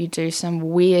if you do some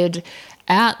weird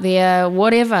out there,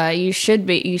 whatever, you should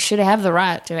have the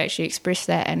right to actually express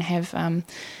that and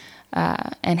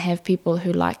have people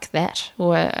who like that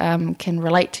or can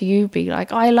relate to you be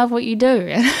like, oh, I love what you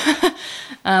do.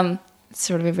 It's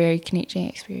sort of a very connecting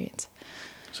experience.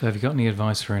 So have you got any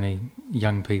advice for any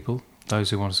young people, those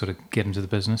who want to sort of get into the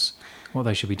business, what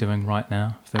they should be doing right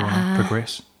now if they want to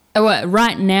progress?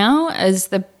 Right now is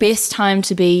the best time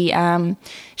to be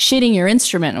shedding your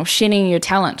instrument or shedding your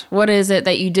talent. What is it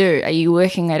that you do? Are you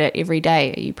working at it every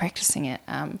day? Are you practicing it?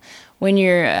 When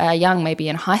you're young, maybe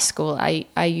in high school,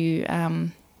 are you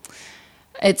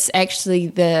it's actually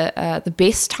the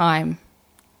best time,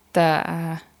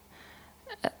 the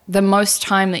most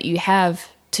time that you have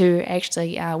to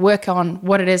actually work on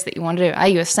what it is that you want to do. Are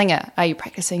you a singer? Are you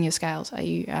practicing your scales? Are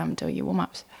you doing your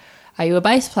warm-ups? Are you a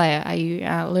bass player? Are you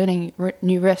learning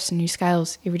new riffs and new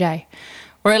scales every day?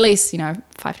 Or at least,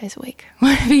 5 days a week,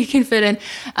 whatever you can fit in.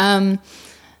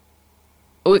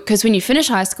 Because when you finish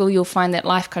high school, you'll find that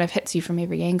life kind of hits you from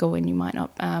every angle, and you might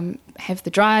not have the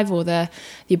drive or the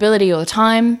ability or the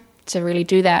time to really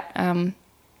do that.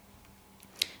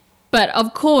 But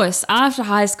of course, after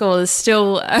high school is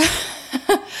still...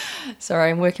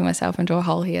 Sorry, I'm working myself into a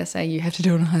hole here saying you have to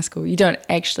do it in high school. You don't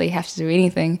actually have to do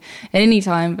anything at any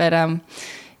time, but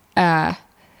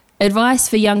advice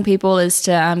for young people is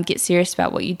to get serious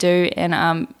about what you do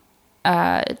and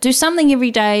do something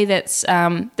every day that's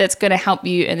going to help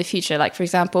you in the future. Like, for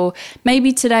example,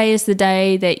 maybe today is the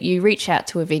day that you reach out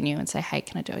to a venue and say, hey,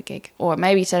 can I do a gig? Or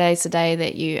maybe today's the day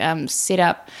that you set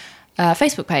up a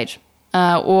Facebook page.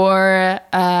 Or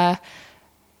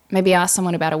maybe ask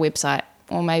someone about a website.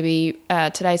 Or maybe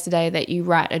today's the day that you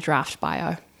write a draft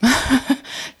bio.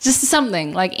 Just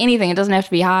something, like anything. It doesn't have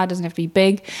to be hard, doesn't have to be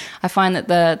big. I find that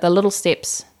the little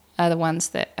steps are the ones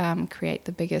that create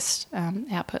the biggest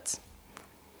outputs.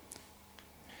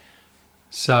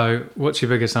 So, what's your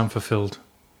biggest unfulfilled?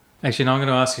 Actually, no, I'm going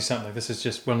to ask you something. This is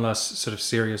just one last sort of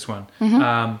serious one.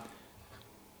 Mm-hmm.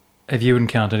 Have you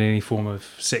encountered any form of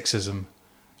sexism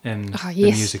in the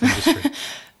yes. music industry?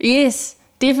 Yes,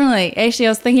 definitely. Actually, I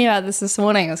was thinking about this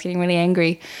morning. I was getting really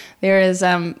angry. There is,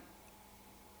 I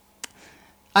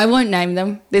won't name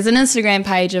them. There's an Instagram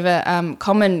page of a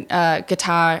common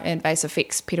guitar and bass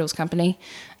effects pedals company.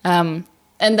 And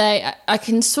I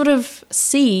can sort of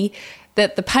see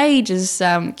that the page is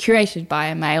curated by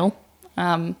a male,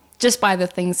 just by the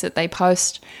things that they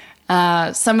post.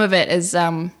 Some of it is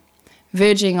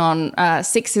verging on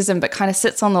sexism, but kind of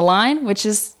sits on the line, which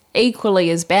is equally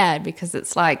as bad, because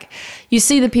it's like you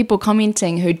see the people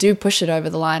commenting who do push it over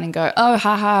the line and go, oh,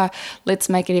 haha, let's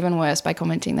make it even worse by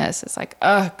commenting this. It's like,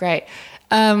 oh, great.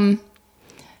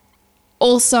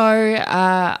 Also,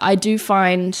 I do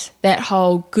find that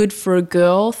whole good for a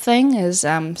girl thing is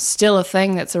still a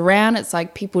thing that's around. It's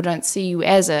like people don't see you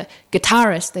as a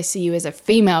guitarist. They see you as a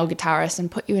female guitarist and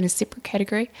put you in a separate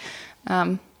category.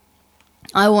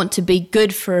 I want to be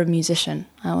good for a musician.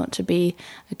 I want to be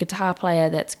a guitar player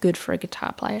that's good for a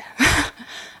guitar player.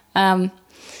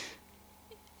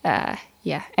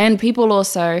 Yeah, and people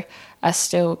also are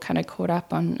still kind of caught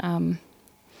up on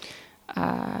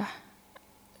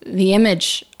the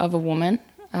image of a woman.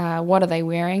 What are they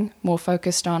wearing? More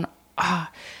focused on,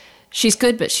 she's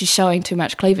good, but she's showing too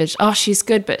much cleavage. Oh, she's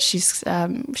good, but she's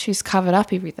covered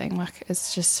up everything. Like,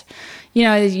 it's just,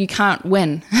 you can't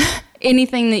win.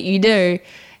 Anything that you do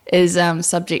is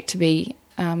subject to be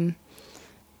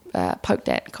poked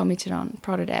at, commented on,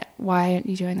 prodded at. Why aren't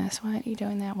you doing this? Why aren't you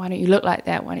doing that? Why don't you look like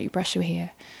that? Why don't you brush your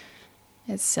hair?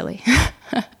 It's silly.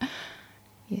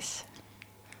 Yes.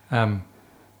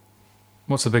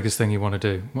 What's the biggest thing you want to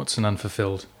do? What's an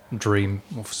unfulfilled dream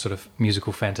or sort of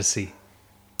musical fantasy?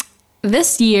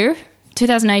 This year,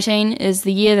 2018, is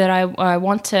the year that I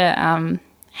want to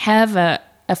have a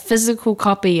physical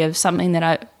copy of something that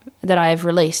I have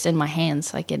released in my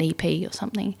hands, like an EP or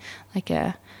something.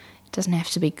 It doesn't have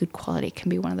to be good quality. It can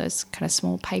be one of those kind of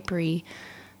small papery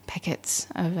packets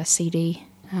of a CD.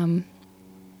 And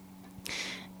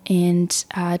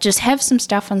just have some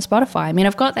stuff on Spotify. I mean,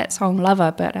 I've got that song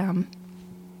Lover, but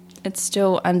it's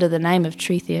still under the name of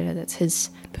Tree Theatre. That's his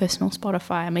personal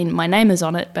Spotify. I mean, my name is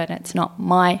on it, but it's not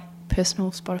my personal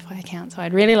Spotify account. So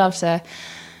I'd really love to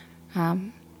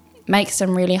make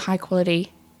some really high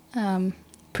quality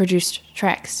produced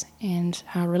tracks and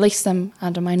release them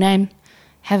under my name,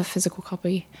 have a physical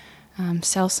copy,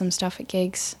 sell some stuff at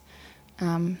gigs,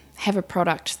 have a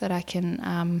product that I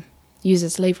can use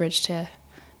as leverage to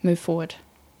move forward.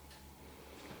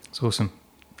 It's awesome.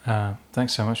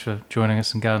 Thanks so much for joining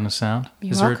us in Garden of Sound.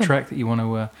 You're Is there welcome. a track that you want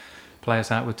to play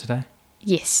us out with today?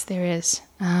 Yes, there is.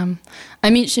 I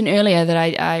mentioned earlier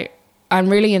that I'm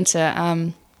really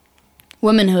into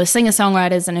women who are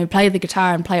singer-songwriters and who play the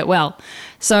guitar and play it well.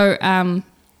 So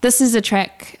this is a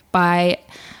track by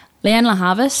Leanne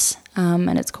LaHarvis,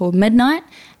 and it's called Midnight.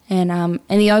 And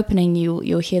in the opening,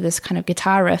 you'll hear this kind of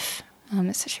guitar riff.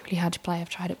 It's actually really hard to play. I've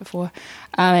tried it before.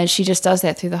 And she just does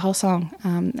that through the whole song.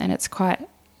 And it's quite...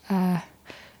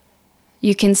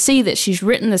 you can see that she's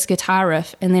written this guitar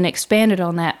riff and then expanded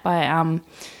on that by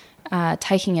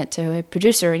taking it to a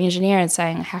producer, an engineer, and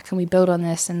saying, how can we build on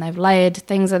this? And they've layered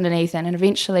things underneath, and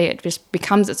eventually it just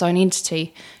becomes its own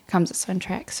entity, becomes its own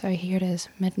track. So here it is,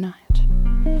 Midnight.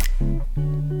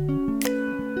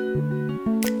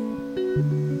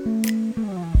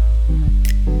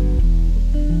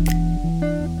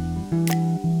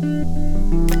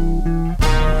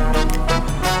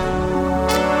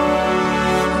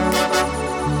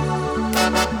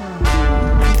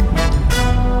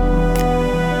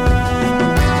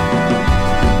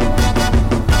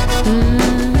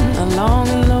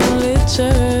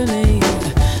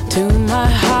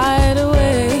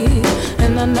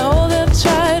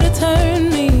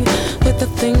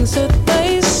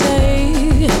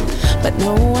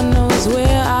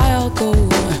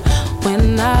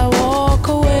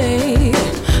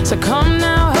 So come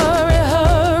now, hurry,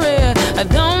 hurry,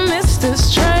 don't miss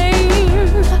this train.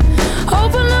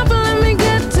 Open up and let me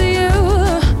get to you,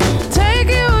 take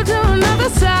you to another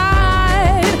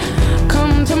side.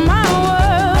 Come to my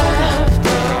world.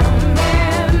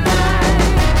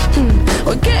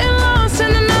 We're getting lost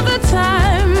in another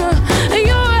time.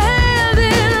 Your hand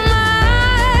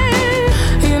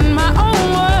in my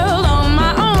own world, on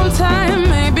my own time.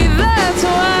 Maybe that's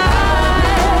why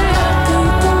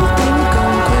people think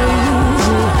I'm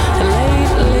crazy.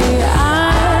 Lately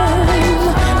I'm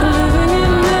living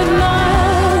in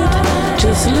midnight,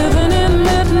 just living in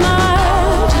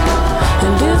midnight.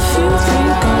 And if you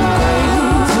think I'm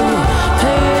crazy,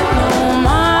 pay it no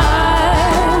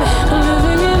mind.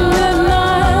 Living in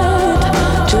midnight,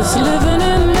 just living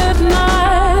in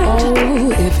midnight.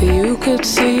 Oh, if you could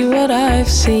see what I've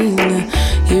seen,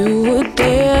 you would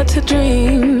dare to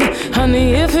dream.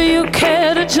 Honey, if you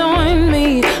care to join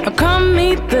me, come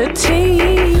meet the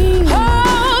team.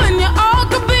 Oh, and you all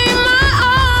could be my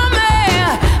army.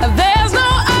 There's no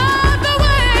other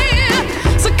way.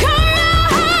 So come now,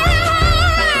 hurry,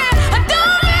 hurry,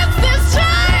 don't miss this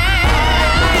train.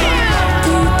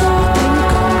 People think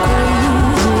I'm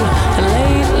crazy.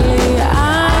 Lately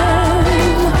I'm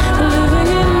living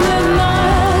in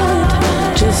midnight,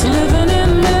 just living in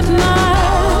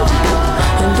midnight.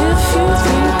 And if you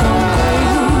think I'm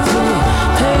crazy,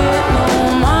 pay it no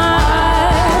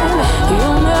mind.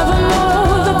 You'll never know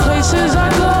the places I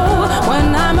go when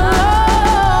I'm alone.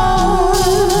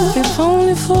 If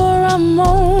only for a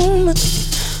moment,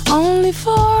 only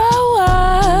for a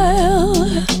while.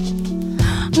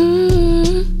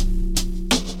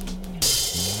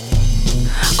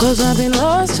 Cause I've been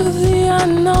lost to the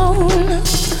unknown.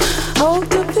 Hope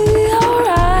to be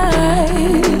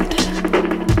alright.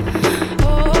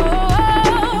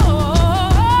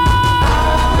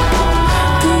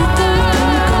 People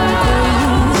think I'm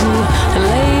crazy.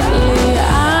 Lately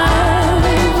I'm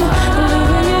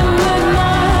living in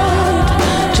midnight,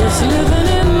 just living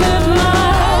in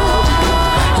midnight.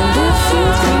 And if you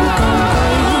think I'm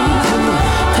crazy,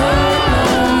 pay it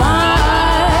no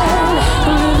mind.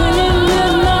 Living in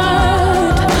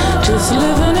midnight, just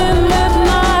living in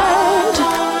midnight.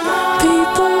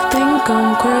 People think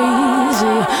I'm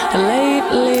crazy.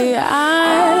 Lately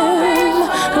I'm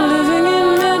living in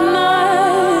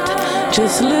midnight,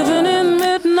 just living in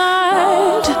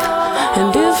midnight.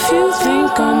 And if you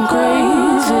think I'm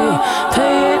crazy,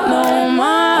 pay it no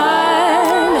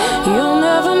mind. You'll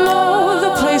never know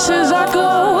the places I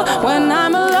go when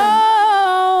I'm alone.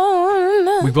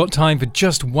 We've got time for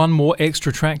just one more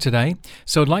extra track today,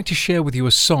 so I'd like to share with you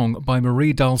a song by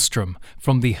Marie Dahlstrom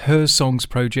from the Her Songs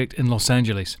project in Los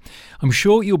Angeles. I'm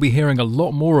sure you'll be hearing a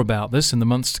lot more about this in the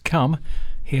months to come.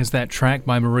 Here's that track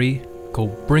by Marie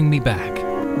called Bring Me Back.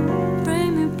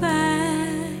 Bring me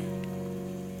back.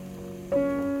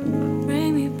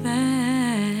 Bring me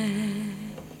back.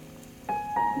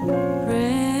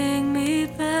 Bring me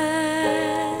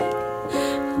back.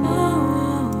 Oh.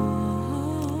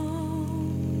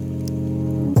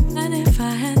 And if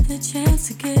I had the chance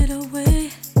to get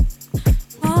away,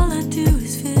 all I do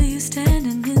is feel you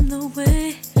standing in the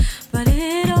way. But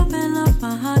it opened up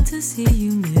my heart to see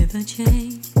you never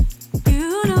change.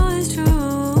 You know it's true.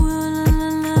 La, la,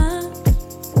 la.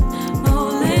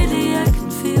 Oh, lately I can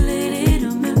feel it in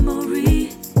a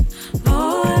memory.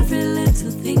 Oh, every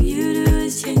little thing you do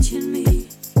is changing me.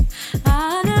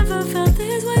 I never felt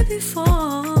this way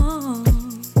before.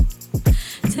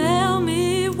 Tell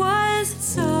me, why is it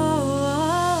so?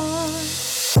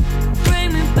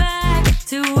 Bring me back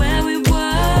to where we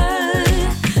were.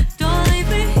 Don't leave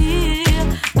me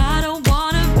here. I don't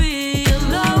wanna be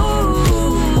alone.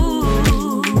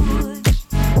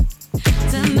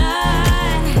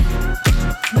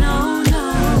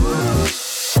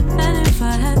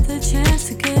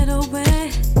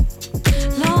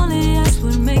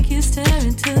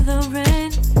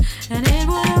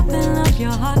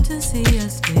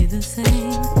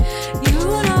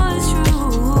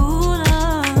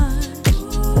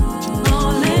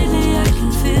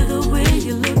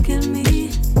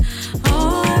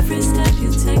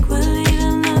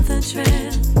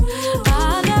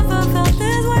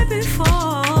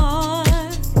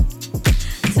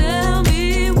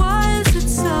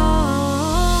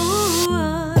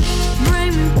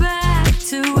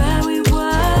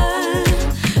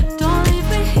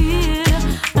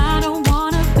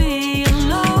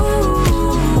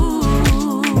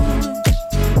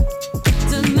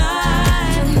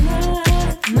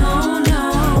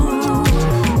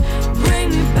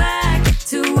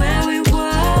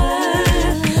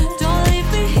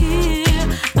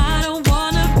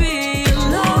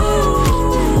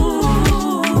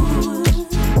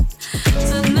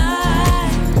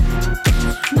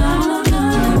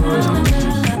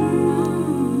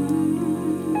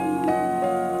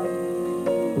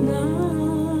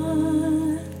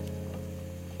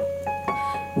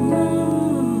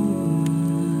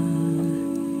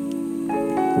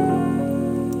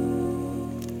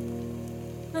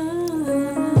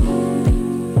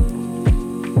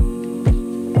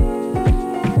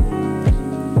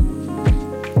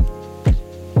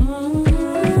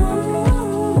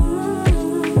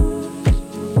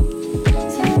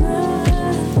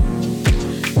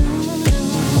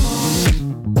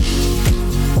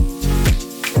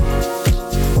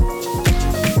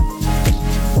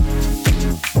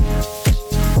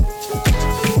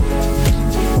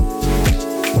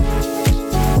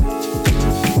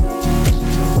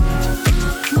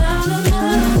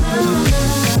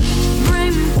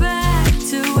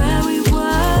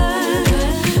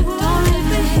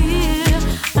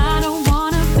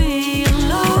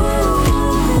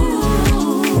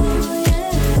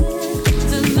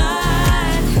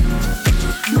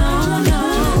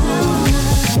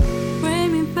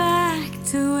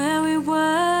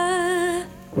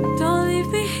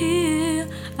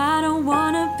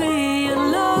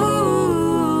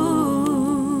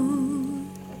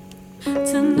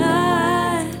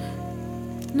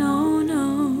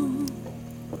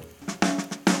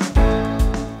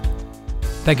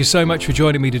 Thank you so much for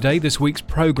joining me today. This week's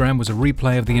programme was a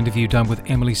replay of the interview done with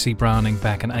Emily C. Browning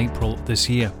back in April this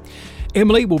year.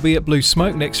 Emily will be at Blue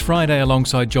Smoke next Friday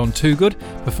alongside John Toogood,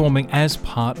 performing as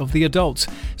part of The Adults,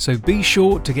 so be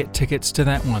sure to get tickets to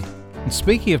that one. And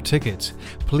speaking of tickets,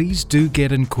 please do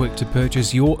get in quick to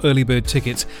purchase your early bird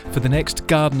tickets for the next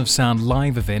Garden of Sound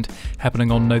live event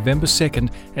happening on November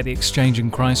 2nd at the Exchange in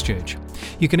Christchurch.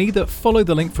 You can either follow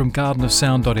the link from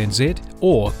gardenofsound.nz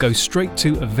or go straight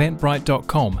to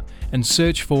eventbrite.com and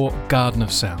search for Garden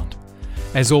of Sound.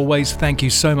 As always, thank you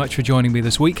so much for joining me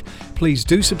this week. Please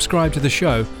do subscribe to the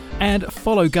show and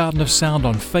follow Garden of Sound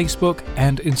on Facebook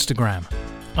and Instagram.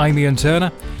 I'm Ian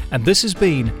Turner, and this has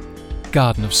been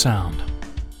Garden of Sound.